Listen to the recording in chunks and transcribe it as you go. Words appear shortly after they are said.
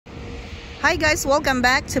Hi guys, welcome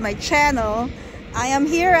back to my channel. I am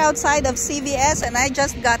here outside of CVS and I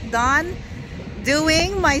just got done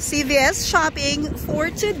doing my CVS shopping for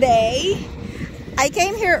today. I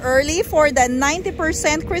came here early for the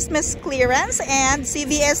 90% Christmas clearance and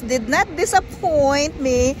CVS did not disappoint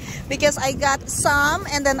me because I got some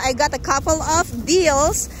and then I got a couple of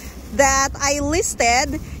deals that I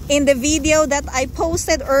listed in the video that I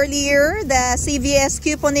posted earlier, the CVS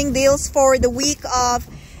couponing deals for the week of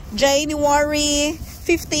January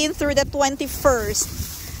 15th through the 21st.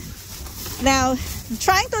 Now, I'm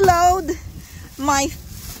trying to load my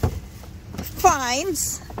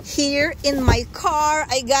finds here in my car.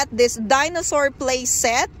 I got this dinosaur play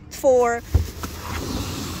set for,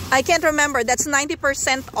 I can't remember, that's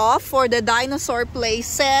 90% off for the dinosaur play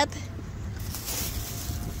set.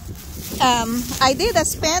 I did a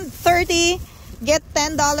spend $30, get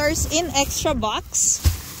 $10 in extra bucks.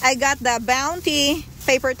 I got the Bounty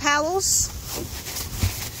paper towels,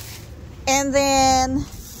 and then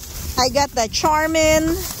I got the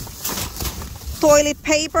Charmin toilet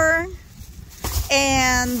paper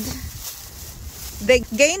and the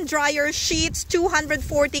Gain dryer sheets,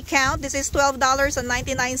 240 count. This is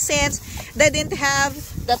 $12.99. They didn't have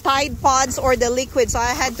the Tide Pods or the liquid, so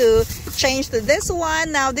I had to change to this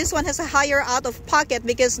one. Now this one has a higher out of pocket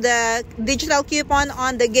because the digital coupon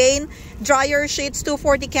on the Gain dryer sheets,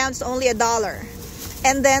 240 counts, only $1.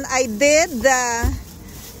 And then I did the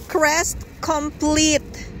Crest Complete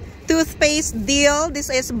toothpaste deal. This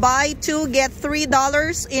is buy two get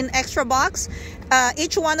 $3 in extra bucks.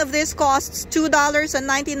 Each one of this costs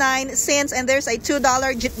 $2.99, and there's a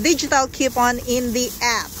 $2 digital coupon in the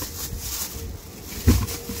app.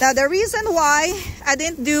 Now the reason why I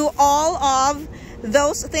didn't do all of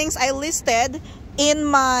those things I listed in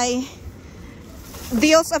my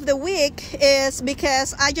deals of the week is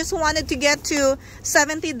because I just wanted to get to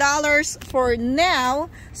 $70 for now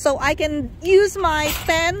so I can use my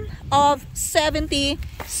 10 of 70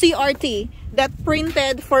 CRT that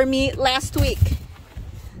printed for me last week.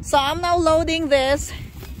 So I'm now loading this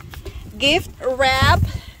gift wrap,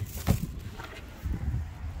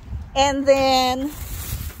 and then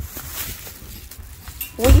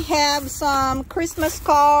we have some Christmas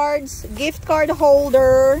cards, gift card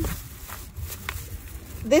holder.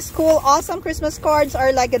 These cool, awesome Christmas cards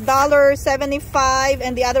are like $1.75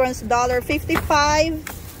 and the other one's $1.55.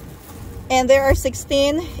 And there are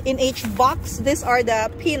 16 in each box. These are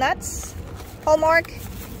the Peanuts Hallmark.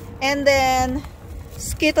 And then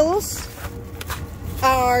Skittles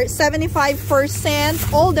are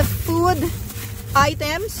 75%. All the food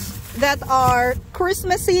items that are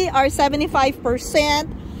Christmassy are 75%.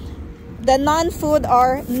 The non-food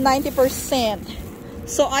are 90%.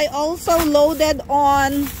 So I also loaded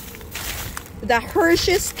on the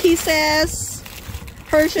Hershey's Kisses,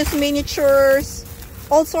 Hershey's miniatures,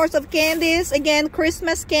 all sorts of candies. Again,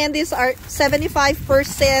 Christmas candies are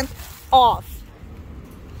 75% off.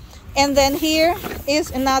 And then here is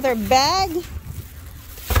another bag.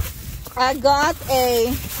 I got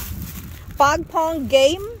a pog pong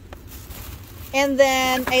game, and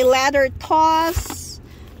then a ladder toss,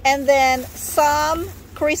 and then some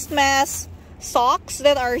Christmas socks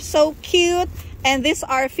that are so cute, and these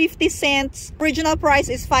are 50 cents. Original price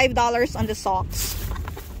is $5 on the socks.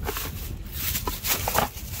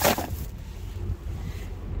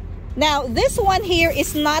 Now this one here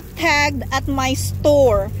is not tagged at my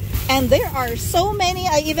store, and there are so many.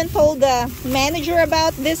 I even told the manager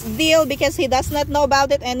about this deal because he does not know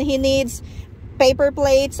about it and he needs paper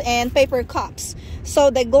plates and paper cups.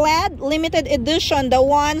 So the Glad limited edition, the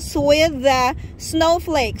ones with the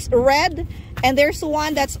snowflakes, red, and there's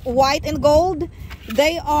one that's white and gold.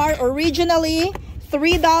 They are originally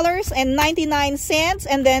 $3.99,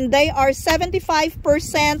 and then they are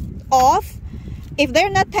 75% off. If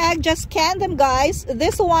they're not tagged, just scan them, guys.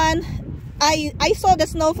 This one, I saw the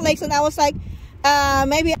snowflakes and I was like,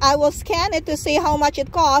 maybe I will scan it to see how much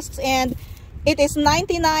it costs, and it is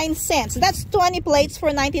 99 cents. That's 20 plates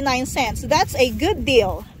for 99 cents. That's a good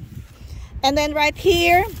deal. And then right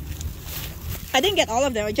here, I didn't get all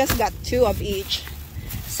of them. I just got 2 of each.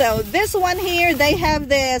 So this one here, they have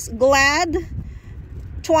this Glad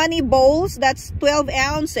 20 bowls. That's 12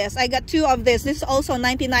 ounces. I got 2 of this. This is also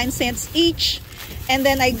 99 cents each. And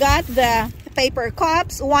then I got the paper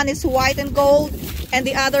cups. One is white and gold, and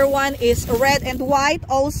the other one is red and white,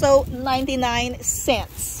 also 99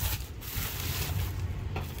 cents.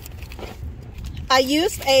 I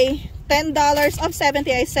used a $10 of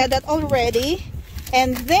 70. I said that already.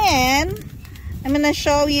 And then I'm gonna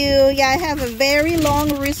show you. Yeah, I have a very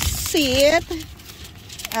long receipt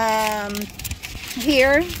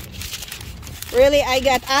here. Really,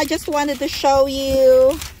 I just wanted to show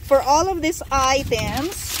you for all of these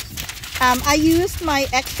items. I used my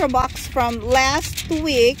extra box from last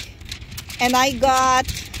week, and I got,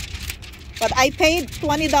 but I paid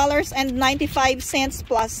 $20.95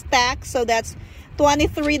 plus tax, so that's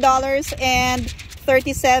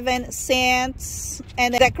 $23.37.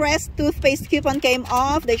 And the Crest toothpaste coupon came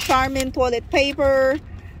off, the Charmin toilet paper,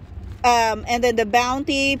 and then the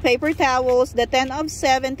Bounty paper towels, the 10 of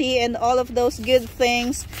 70, and all of those good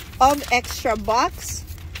things of extra box.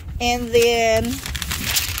 And then,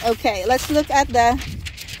 okay, let's look at the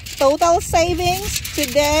total savings.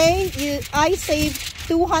 Today, I saved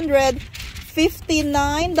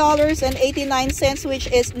 $259.89, which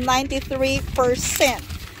is 93%.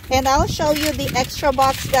 And I'll show you the extra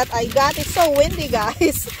box that I got. It's so windy,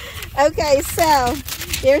 guys. Okay, so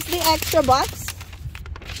here's the extra box.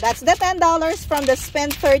 That's the $10 from the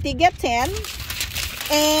spend 30 get 10.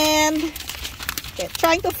 And okay,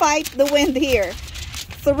 trying to fight the wind here.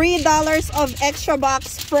 $3 of extra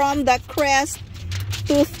box from the Crest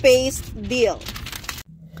toothpaste deal.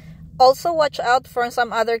 Also, watch out for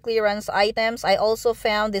some other clearance items. I also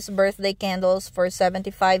found these birthday candles for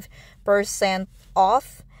 75%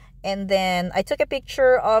 off. And then I took a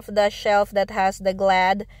picture of the shelf that has the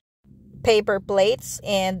Glad paper plates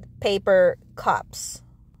and paper cups.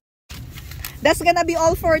 That's gonna be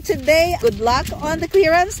all for today. Good luck on the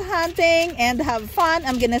clearance hunting and have fun.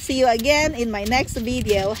 I'm gonna see you again in my next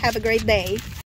video. Have a great day.